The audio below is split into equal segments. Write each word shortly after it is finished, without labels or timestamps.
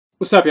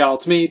What's up, y'all?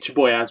 It's me, it's your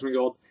boy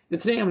Asmongold,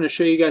 and today I'm going to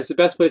show you guys the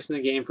best place in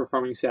the game for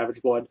farming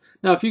Savage Blood.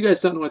 Now, if you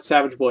guys don't know what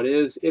Savage Blood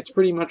is, it's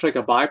pretty much like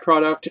a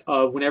byproduct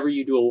of whenever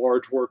you do a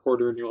large work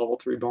order in your level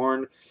 3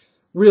 barn.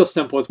 Real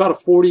simple. It's about a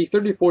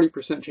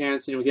 30-40%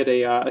 chance you'll get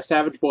a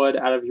Savage Blood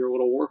out of your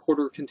little work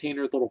order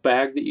container, little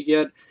bag that you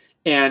get.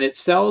 And it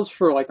sells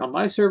for, like, on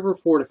my server,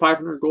 400 to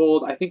 500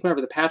 gold. I think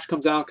whenever the patch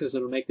comes out, because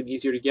it'll make them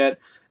easier to get,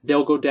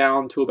 they'll go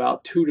down to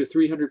about 200 to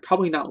 300,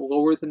 probably not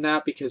lower than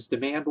that because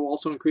demand will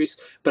also increase,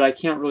 but I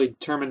can't really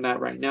determine that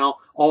right now.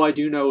 All I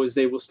do know is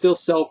they will still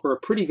sell for a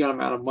pretty good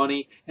amount of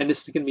money, and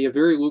this is going to be a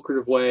very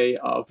lucrative way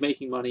of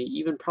making money,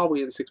 even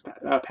probably in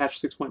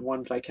patch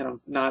 6.1, but I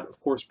cannot, of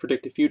course,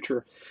 predict the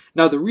future.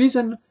 Now, the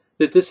reason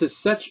that this is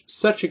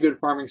such a good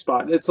farming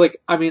spot. It's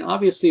like, I mean,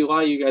 obviously a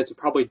lot of you guys have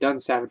probably done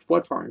Savage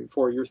Blood farming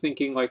before. You're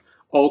thinking like,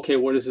 oh, okay,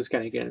 what is this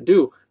guy going to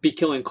do? Be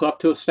killing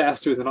Clefthoof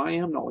faster than I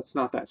am? No, it's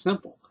not that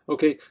simple.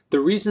 Okay, the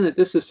reason that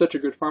this is such a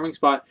good farming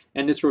spot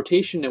and this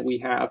rotation that we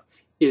have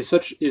is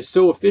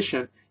so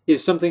efficient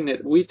is something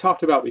that we've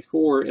talked about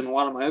before in a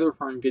lot of my other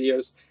farming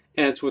videos,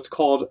 and it's what's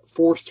called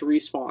forced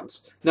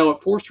respawns. Now,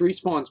 what forced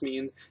respawns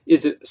mean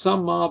is that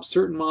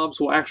certain mobs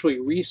will actually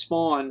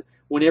respawn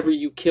whenever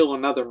you kill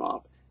another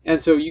mob. And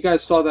so you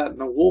guys saw that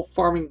in a wolf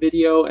farming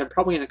video and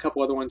probably in a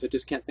couple other ones I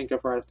just can't think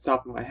of right off the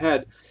top of my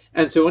head.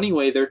 And so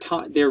anyway, their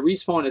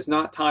respawn is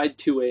not tied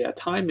to a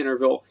time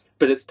interval,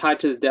 but it's tied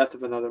to the death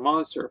of another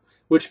monster,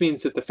 which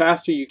means that the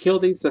faster you kill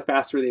these, the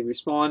faster they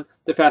respawn.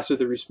 The faster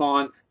they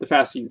respawn, the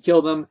faster you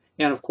kill them.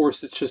 And of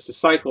course, it's just a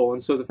cycle.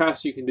 And so the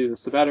faster you can do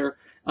this, the better.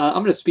 I'm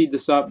going to speed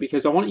this up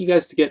because I want you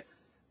guys to get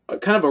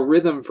kind of a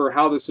rhythm for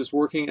how this is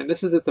working, and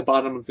this is at the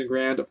bottom of the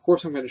Grand. Of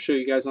course, I'm going to show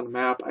you guys on a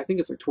map. I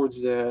think it's like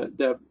towards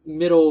the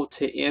middle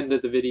to end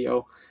of the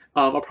video.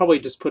 I'll probably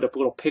just put up a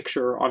little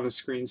picture on the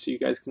screen so you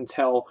guys can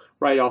tell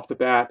right off the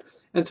bat.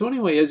 And so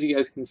anyway, as you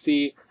guys can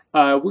see,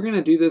 we're going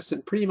to do this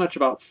in pretty much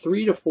about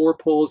 3 to 4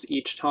 pulls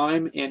each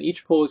time, and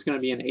each pull is going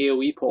to be an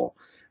AoE pull.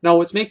 Now,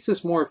 what makes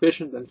this more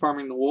efficient than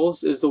farming the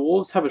wolves is the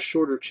wolves have a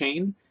shorter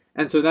chain,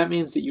 and so that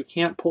means that you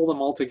can't pull them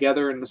all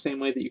together in the same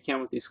way that you can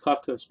with these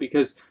Clefthoofs,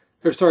 because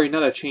or sorry,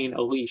 not a chain,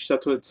 a leash.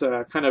 That's what it's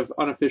kind of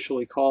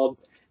unofficially called.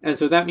 And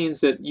so that means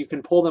that you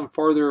can pull them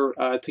farther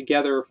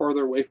together,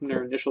 farther away from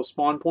their initial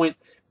spawn point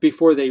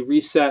before they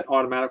reset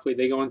automatically.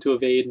 They go into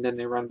evade and then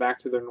they run back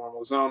to their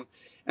normal zone.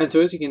 And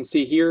so as you can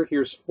see here,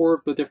 here's 4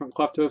 of the different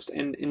Clefthoofs.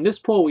 And in this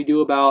pull, we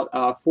do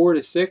about 4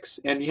 to 6.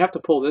 And you have to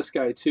pull this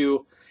guy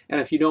too. And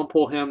if you don't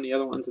pull him, the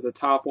other ones at the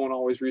top won't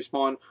always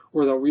respawn,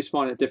 or they'll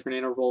respawn at different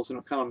intervals, and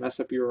it'll kind of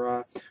mess up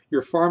your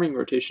farming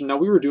rotation. Now,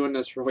 we were doing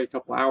this for like a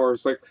couple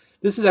hours. Like,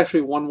 this is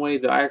actually one way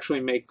that I actually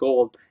make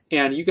gold.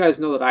 And you guys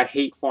know that I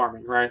hate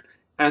farming, right?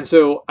 And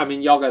so, I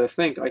mean, y'all got to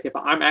think, like, if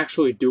I'm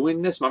actually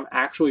doing this, if I'm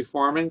actually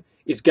farming,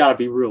 it's got to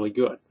be really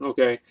good,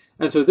 okay?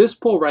 And so this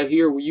pull right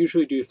here, we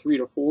usually do 3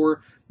 to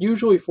 4.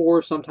 Usually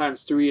 4,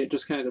 sometimes 3. It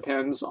just kind of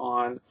depends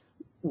on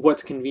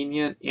what's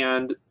convenient.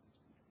 And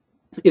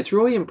it's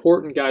really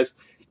important, guys,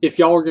 if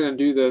y'all are going to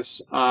do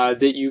this,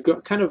 that you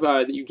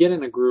that you get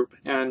in a group.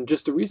 And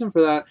just the reason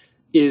for that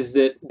is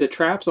that the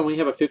traps only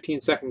have a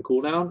 15-second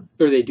cooldown,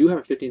 or they do have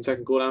a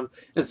 15-second cooldown,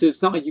 and so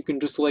it's not like you can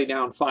just lay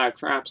down 5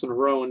 traps in a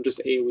row and just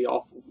AoE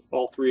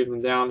all 3 of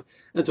them down.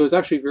 And so it's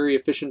actually very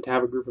efficient to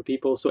have a group of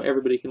people so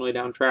everybody can lay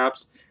down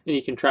traps, and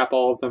you can trap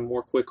all of them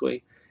more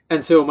quickly.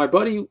 And so my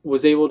buddy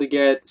was able to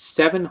get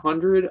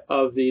 700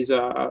 of these,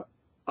 what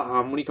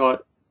do you call it,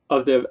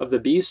 of the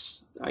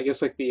beasts, I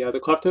guess like the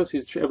Clefthoof.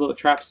 He's able to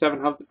trap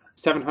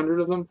 700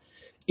 of them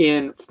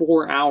in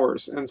 4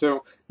 hours. And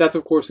so that's,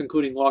 of course,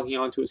 including logging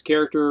onto his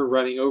character,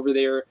 running over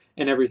there,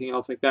 and everything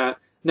else like that.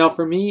 Now,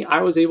 for me, I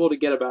was able to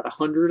get about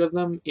 100 of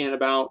them in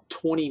about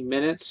 20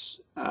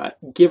 minutes,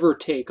 give or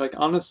take. Like,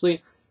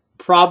 honestly,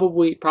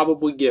 probably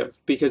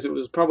give, because it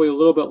was probably a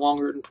little bit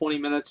longer than 20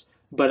 minutes,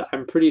 but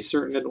I'm pretty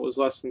certain that it was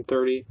less than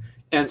 30.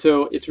 And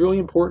so it's really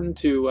important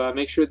to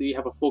make sure that you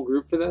have a full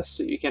group for this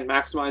so you can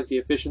maximize the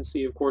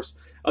efficiency, of course,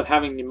 of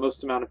having the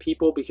most amount of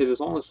people, because as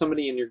long as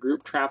somebody in your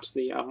group traps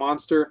the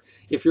monster,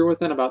 if you're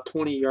within about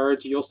 20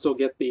 yards, you'll still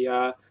get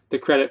the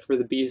credit for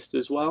the beast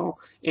as well.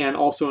 And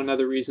also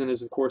another reason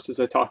is, of course, as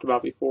I talked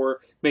about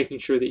before, making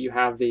sure that you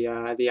have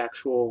the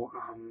actual,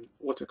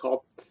 what's it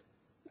called?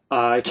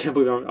 I can't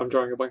believe I'm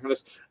drawing a blank on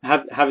this.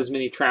 Have as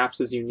many traps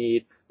as you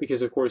need,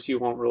 because of course you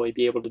won't really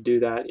be able to do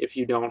that if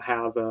you don't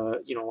have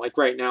you know, like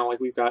right now, like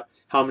we've got,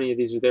 how many of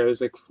these are there?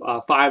 There's like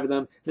 5 of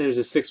them, and there's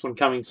a 6th one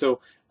coming. So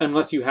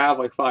unless you have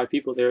like 5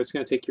 people there, it's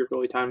going to take you a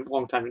really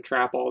long time to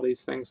trap all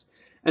these things.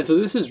 And so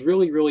this is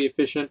really, really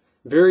efficient,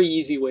 very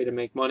easy way to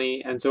make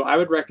money. And so I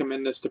would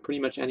recommend this to pretty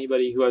much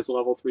anybody who has a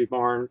level 3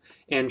 barn.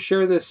 And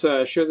share this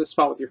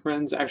spot with your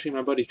friends. Actually,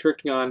 my buddy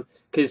Trickgun,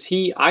 because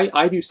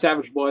I do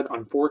Savage Blood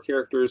on 4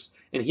 characters,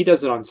 and he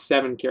does it on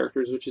 7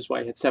 characters, which is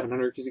why he had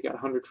 700, because he got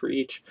 100 for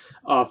each.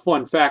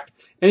 Fun fact.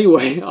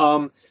 Anyway,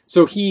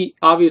 so he,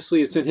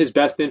 obviously, it's in his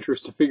best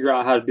interest to figure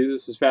out how to do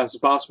this as fast as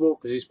possible,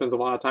 because he spends a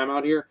lot of time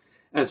out here.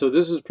 And so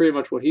this is pretty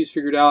much what he's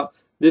figured out.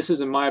 This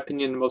is, in my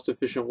opinion, the most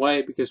efficient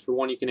way because, for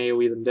one, you can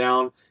AoE them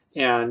down,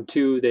 and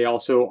 2,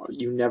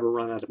 you never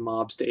run out of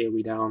mobs to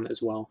AoE down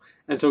as well.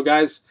 And so,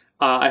 guys,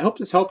 I hope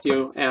this helped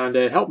you, and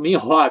it helped me a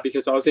lot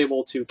because I was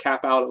able to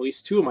cap out at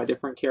least 2 of my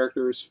different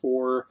characters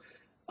for,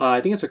 I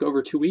think it's like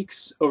over 2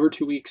 weeks. Over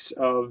 2 weeks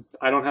of,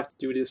 I don't have to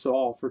do this at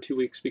all for 2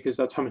 weeks because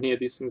that's how many of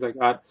these things I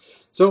got.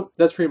 So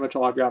that's pretty much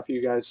all I've got for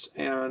you guys.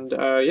 And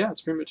yeah,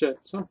 that's pretty much it.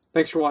 So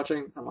thanks for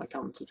watching, and like,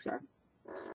 comment, subscribe.